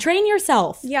 Yeah. Train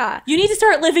yourself. Yeah. You need to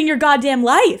start living your goddamn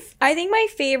life. I think my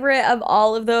favorite of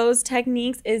all of those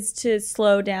techniques is to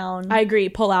slow down. I agree.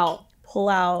 Pull out.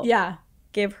 Yeah.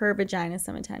 Give her vagina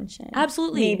some attention.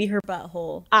 Absolutely. Maybe her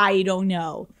butthole. I don't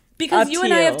know. Because you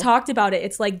and I have talked about it.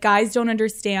 It's like guys don't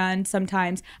understand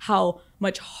sometimes how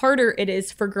much harder it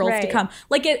is for girls to come.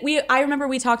 Like I remember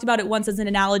we talked about it once as an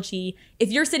analogy.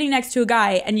 If you're sitting next to a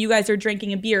guy and you guys are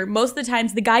drinking a beer, most of the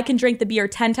times the guy can drink the beer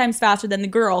 10 times faster than the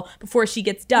girl before she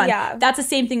gets done. Yeah. That's the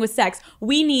same thing with sex.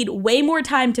 We need way more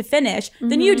time to finish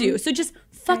than you do. So just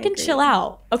fucking chill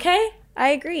out, okay? I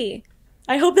agree.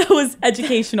 I hope that was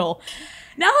educational.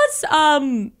 Now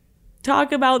let's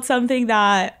talk about something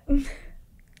that...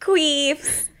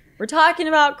 Queefs. We're talking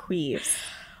about queefs.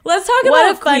 Let's talk about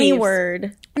what a funny queefs.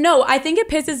 word. No, I think it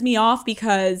pisses me off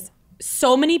because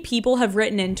so many people have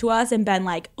written into us and been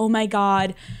like, oh my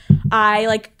God, I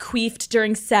like queefed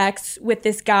during sex with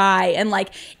this guy and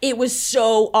like it was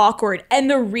so awkward. And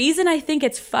the reason I think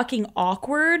it's fucking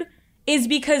awkward is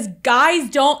because guys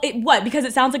don't, because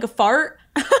it sounds like a fart?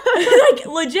 Like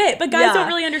legit, but guys don't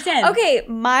really understand. Okay,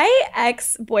 my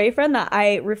ex-boyfriend that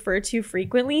I refer to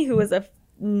frequently, who was a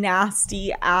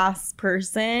nasty ass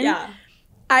person. Yeah.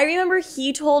 I remember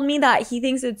he told me that he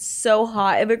thinks it's so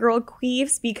hot if a girl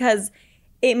queefs because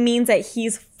it means that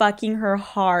he's fucking her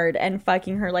hard and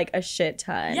fucking her like a shit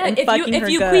ton. Yeah, and if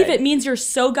you queef, it means you're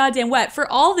so goddamn wet.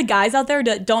 For all the guys out there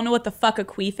that don't know what the fuck a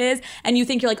queef is, and you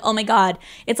think you're like, oh my God,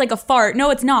 it's like a fart.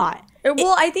 No, it's not.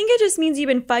 Well, I think it just means you've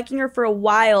been fucking her for a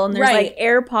while and there's like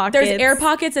air pockets. There's air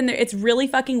pockets and it's really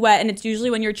fucking wet and it's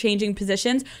usually when you're changing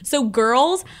positions. So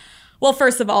girls, well,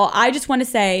 first of all, I just want to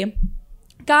say,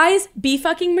 guys, be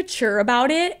fucking mature about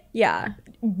it. Yeah.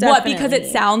 Definitely. What? Because it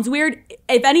sounds weird?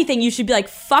 If anything, you should be like,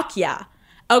 fuck yeah.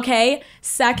 Okay?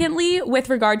 Secondly, with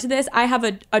regard to this, I have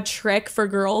a trick for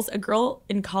girls. A girl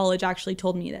in college actually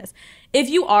told me this. If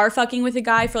you are fucking with a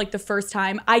guy for like the first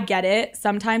time, I get it.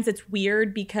 Sometimes it's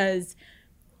weird because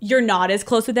you're not as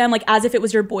close with them, like as if it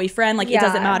was your boyfriend, like it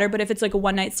doesn't matter. But if it's like a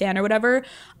one night stand or whatever,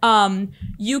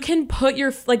 you can put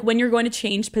your, like when you're going to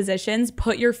change positions,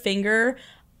 put your finger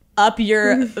up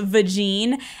your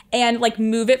vagine and like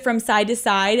move it from side to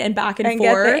side and back and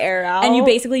forth. Get the air out. And you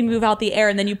basically move out the air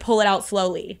and then you pull it out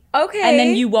slowly. Okay. And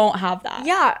then you won't have that.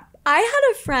 Yeah. I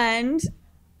had a friend,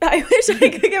 I wish I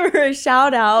could give her a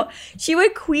shout out. She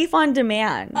would queef on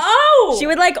demand. Oh! She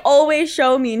would like always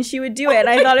show me and she would do it. And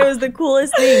I thought it was the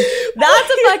coolest thing. That's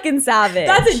a fucking savage.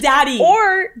 That's a daddy.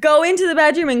 Or go into the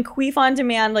bedroom and queef on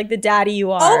demand like the daddy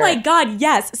you are. Oh my God,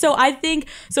 yes. So I think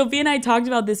Sophie and I talked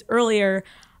about this earlier.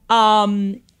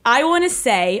 I want to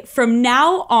say from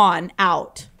now on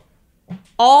out,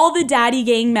 all the Daddy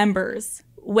Gang members,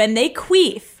 when they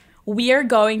queef, we are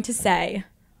going to say,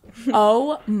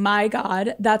 oh my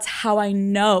God, that's how I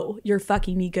know you're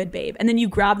fucking me good, babe. And then you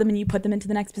grab them and you put them into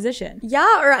the next position.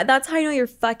 Yeah, or that's how I know you're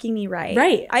fucking me right.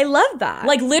 Right. I love that.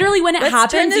 Like literally when it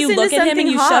happens, you look at him and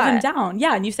you shove him down.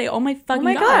 Yeah, and you say, oh my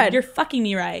fucking God, you're fucking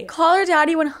me right. Call her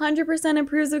daddy 100%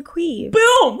 approves of queef.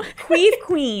 Boom! Queef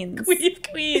queens. Queef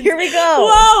queens. Here we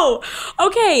go. Whoa!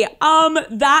 Okay,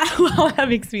 that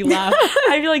makes me laugh.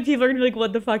 I feel like people are gonna be like,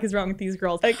 what the fuck is wrong with these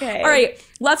girls? Okay. All right,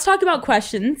 let's talk about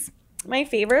questions. My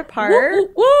favorite part. Woo,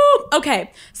 woo, woo.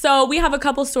 Okay, so we have a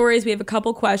couple stories. We have a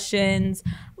couple questions.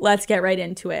 Let's get right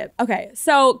into it. Okay,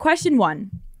 so question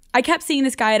 1. I kept seeing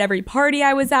this guy at every party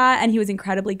I was at, and he was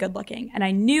incredibly good looking. And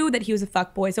I knew that he was a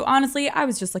fuckboy, so honestly, I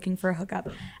was just looking for a hookup.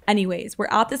 Anyways, we're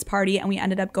at this party, and we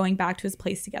ended up going back to his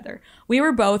place together. We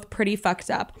were both pretty fucked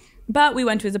up, but we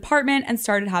went to his apartment and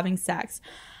started having sex.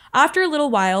 After a little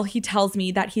while, he tells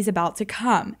me that he's about to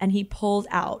come, and he pulls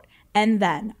out. And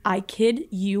then, I kid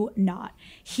you not,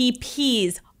 he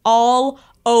pees all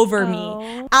over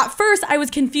me. At first, I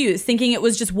was confused, thinking it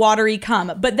was just watery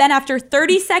cum. But then after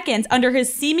 30 seconds, under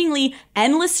his seemingly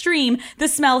endless stream, the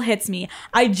smell hits me.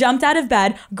 I jumped out of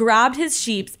bed, grabbed his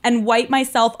sheets, and wiped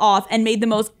myself off and made the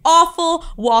most awful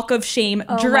walk of shame,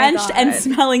 drenched and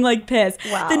smelling like piss.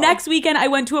 Wow. The next weekend, I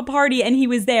went to a party and he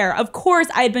was there. Of course,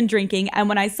 I had been drinking. And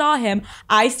when I saw him,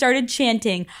 I started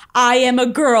chanting, I am a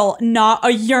girl, not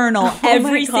a urinal,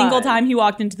 every single time he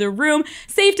walked into the room.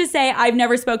 Safe to say, I've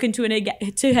never spoken to him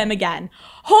again.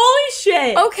 Holy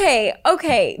shit.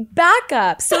 Okay. Back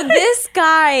up. So this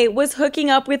guy was hooking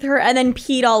up with her and then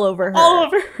peed all over her. All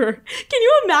over her. Can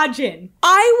you imagine?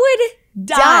 I would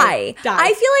die. Die.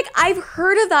 I feel like I've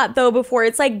heard of that though before.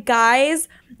 It's like guys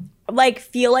like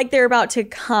feel like they're about to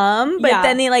come, but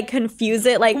then they like confuse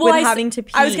it like with having to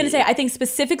pee. I was gonna say, I think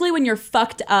specifically when you're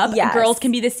fucked up, girls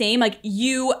can be the same. Like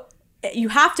you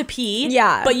have to pee,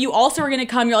 but you also are gonna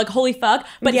come. You're like, holy fuck!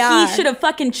 But he should have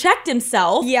fucking checked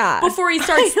himself, before he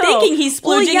starts thinking he's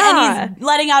splooging and he's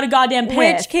letting out a goddamn piss.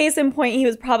 Which case in point, he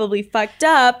was probably fucked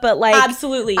up. But like,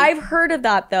 absolutely, I've heard of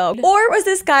that though. Or was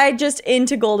this guy just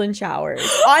into golden showers?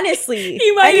 Honestly,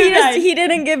 he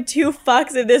didn't give two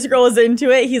fucks if this girl was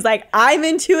into it. He's like, I'm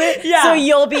into it, so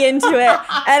you'll be into it,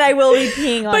 and I will be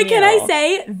peeing on you. But can I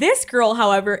say, this girl,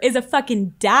 however, is a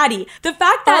fucking daddy. The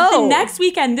fact that the next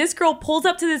weekend this girl pulls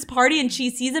up to this party and she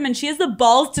sees him and she has the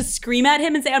balls to scream at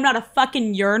him and say, I'm not a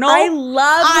fucking urinal. I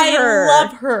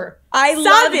love her. I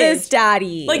love this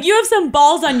daddy. Like, you have some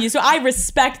balls on you, so I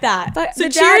respect that. But so the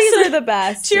daddies are the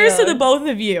best. Cheers to the both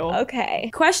of you. Okay.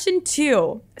 Question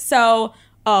 2. So,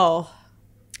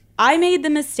 I made the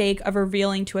mistake of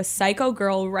revealing to a psycho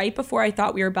girl right before I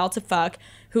thought we were about to fuck,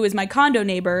 who is my condo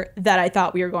neighbor, that I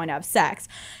thought we were going to have sex.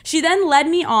 She then led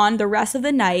me on the rest of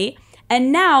the night.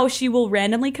 And now she will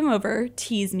randomly come over,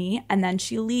 tease me, and then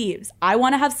she leaves. I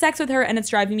want to have sex with her, and it's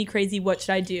driving me crazy. What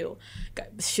should I do?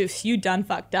 You done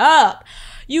fucked up.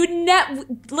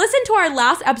 Listen to our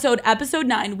last episode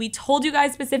 9. We told you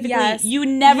guys specifically, you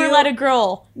never let a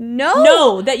girl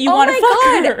know that you want to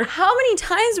fuck her. How many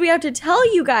times do we have to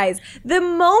tell you guys? The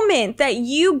moment that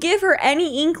you give her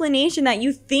any inclination that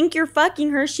you think you're fucking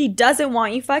her, she doesn't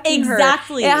want you fucking her.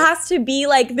 Exactly. It has to be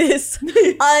like this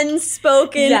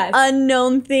unspoken,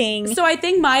 unknown thing. So I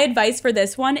think my advice for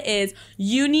this one is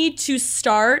you need to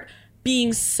start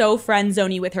being so friend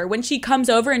zoney with her. When she comes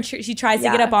over and she tries to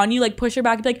get up on you, like push her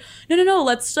back and be like, no,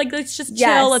 let's just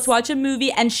chill, let's watch a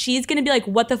movie. And she's gonna be like,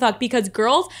 what the fuck? Because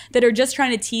girls that are just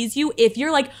trying to tease you, if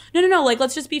you're like, no, like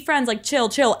let's just be friends, like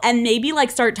chill, and maybe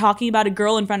like start talking about a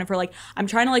girl in front of her, like, I'm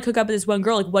trying to like hook up with this one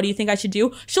girl, like what do you think I should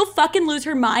do? She'll fucking lose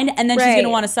her mind, and then she's gonna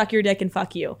want to suck your dick and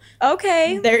fuck you.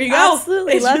 Okay, there you go.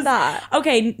 Absolutely, love that.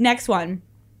 Okay, next one.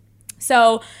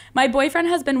 So my boyfriend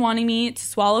has been wanting me to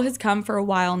swallow his cum for a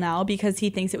while now because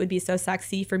he thinks it would be so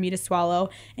sexy for me to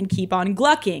swallow and keep on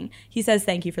glucking. He says,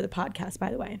 thank you for the podcast, by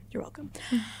the way. You're welcome.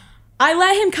 I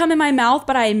let him come in my mouth,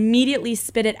 but I immediately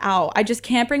spit it out. I just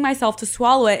can't bring myself to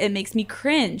swallow it. It makes me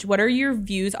cringe. What are your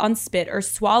views on spit or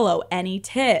swallow? Any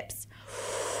tips?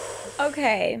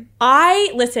 Okay.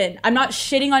 Listen, I'm not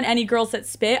shitting on any girls that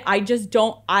spit. I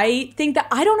don't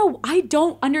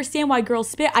understand why girls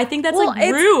spit. I think that's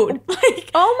rude. Like,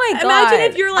 oh my God. Imagine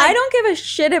if you're like, I don't give a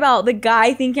shit about the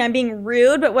guy thinking I'm being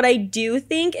rude, but what I do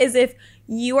think is if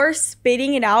you are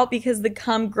spitting it out because the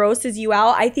cum grosses you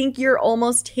out, I think you're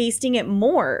almost tasting it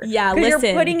more. Yeah, listen. Because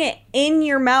you're putting it in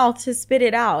your mouth to spit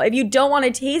it out. If you don't want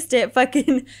to taste it,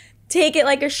 fucking take it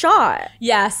like a shot.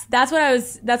 Yes, that's what I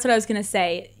was gonna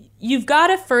say. you've got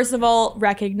to first of all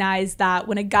recognize that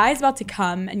when a guy's about to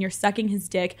come and you're sucking his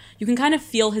dick, you can kind of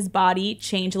feel his body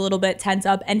change a little bit, tense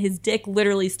up, and his dick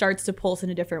literally starts to pulse in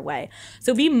a different way.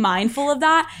 So be mindful of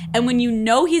that. And when you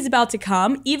know he's about to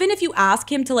come, even if you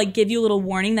ask him to like give you a little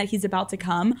warning that he's about to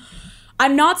come,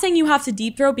 I'm not saying you have to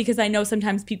deep throat because I know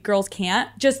sometimes girls can't.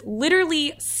 Just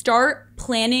literally start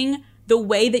planning the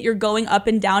way that you're going up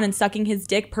and down and sucking his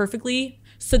dick perfectly,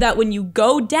 so that when you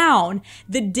go down,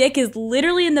 the dick is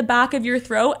literally in the back of your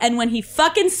throat, and when he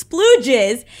fucking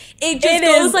splooges, it just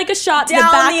goes like a shot to the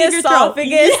back of your throat.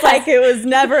 Yes. Like it was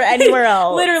never anywhere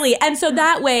else. Literally. And so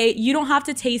that way, you don't have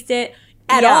to taste it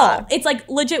at all. It's like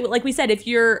legit, like we said, if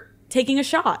you're taking a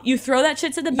shot, you throw that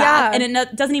shit to the back, and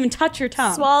it doesn't even touch your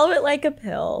tongue. Swallow it like a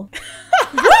pill.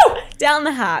 Woo! Down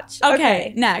the hatch.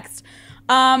 Okay, next.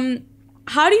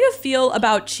 How do you feel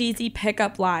about cheesy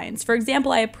pickup lines? For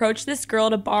example, I approached this girl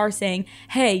at a bar saying,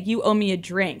 "Hey, you owe me a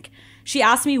drink." She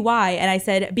asked me why, and I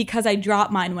said, "Because I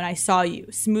dropped mine when I saw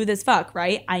you." Smooth as fuck,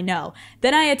 right? I know.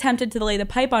 Then I attempted to lay the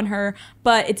pipe on her,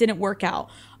 but it didn't work out.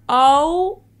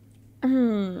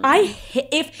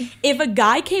 If a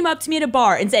guy came up to me at a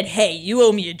bar and said, "Hey, you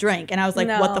owe me a drink," and I was like,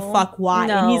 "What the fuck? Why?"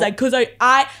 No. And he's like, "Cause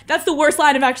I that's the worst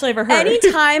line I've actually ever heard."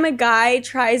 Anytime a guy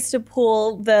tries to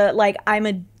pull the like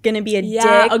gonna be a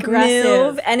dick aggressive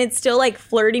move, and it's still like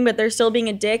flirting, but they're still being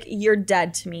a dick, you're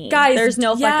dead to me. Guys, there's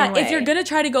no fucking way. If you're gonna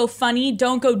try to go funny,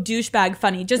 don't go douchebag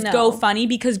funny. Just go funny,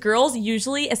 because girls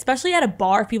usually, especially at a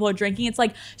bar, if people are drinking, it's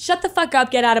like, shut the fuck up,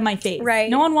 get out of my face.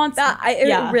 Right. No one wants that.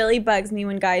 It really bugs me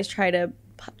when guys try to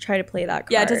play that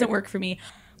card. Yeah, it doesn't work for me.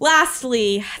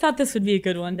 Lastly, I thought this would be a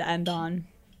good one to end on.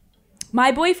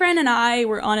 My boyfriend and I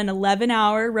were on an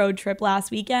 11-hour road trip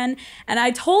last weekend, and I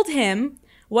told him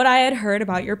what I had heard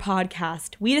about your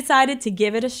podcast. We decided to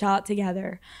give it a shot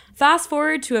together. Fast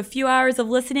forward to a few hours of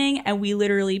listening, and we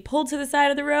literally pulled to the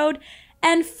side of the road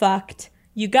and fucked.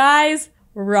 You guys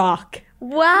rock.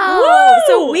 Wow. Woo!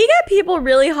 So we get people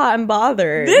really hot and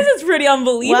bothered. This is pretty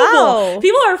unbelievable. Wow.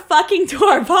 People are fucking to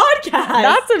our podcast.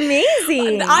 That's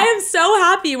amazing. I am so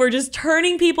happy we're just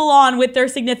turning people on with their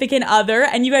significant other,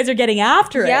 and you guys are getting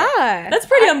after it. Yeah. That's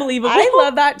pretty unbelievable. I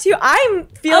love that too. I'm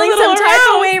feeling little some type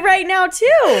aroused. of way right now too.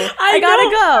 I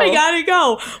gotta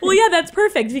go. Well, yeah, that's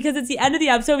perfect, because it's the end of the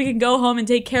episode. We can go home and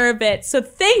take care of it. So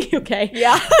thank you. Okay.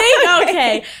 Yeah.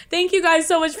 Thank you guys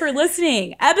so much for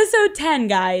listening. Episode 10,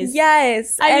 guys. Yes.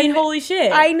 I mean, holy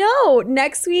shit. I know.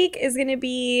 Next week is going to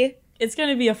be... It's going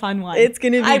to be a fun one. It's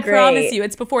going to be great. I promise you.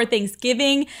 It's before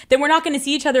Thanksgiving. Then we're not going to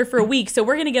see each other for a week, so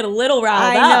we're going to get a little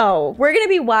riled up. I know. We're going to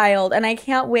be wild, and I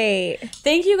can't wait.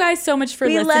 Thank you guys so much for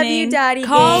listening. We love you, Daddy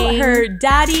Call gang. her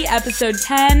Daddy, episode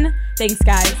 10. Thanks,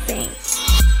 guys. Thanks.